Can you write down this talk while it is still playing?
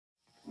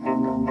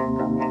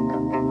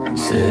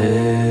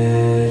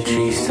Said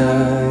she's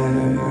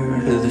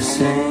tired of the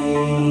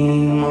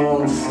same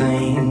old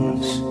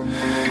things.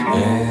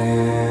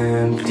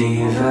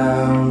 Empty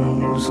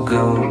vows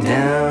go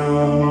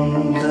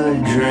down the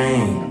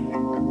drain.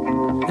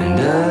 And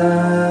I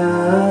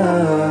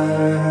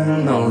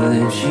know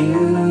that you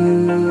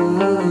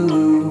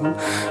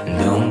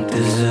don't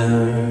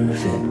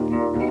deserve it.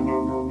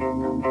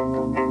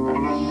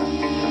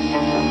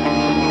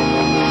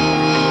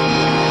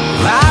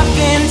 I've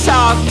been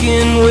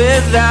talking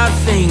without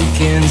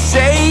thinking,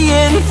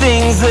 saying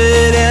things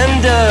that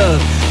end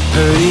up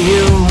hurting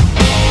you.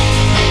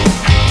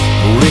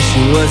 Wish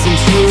it wasn't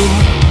true.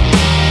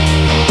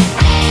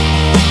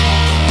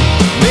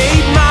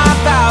 Made my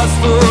vows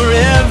for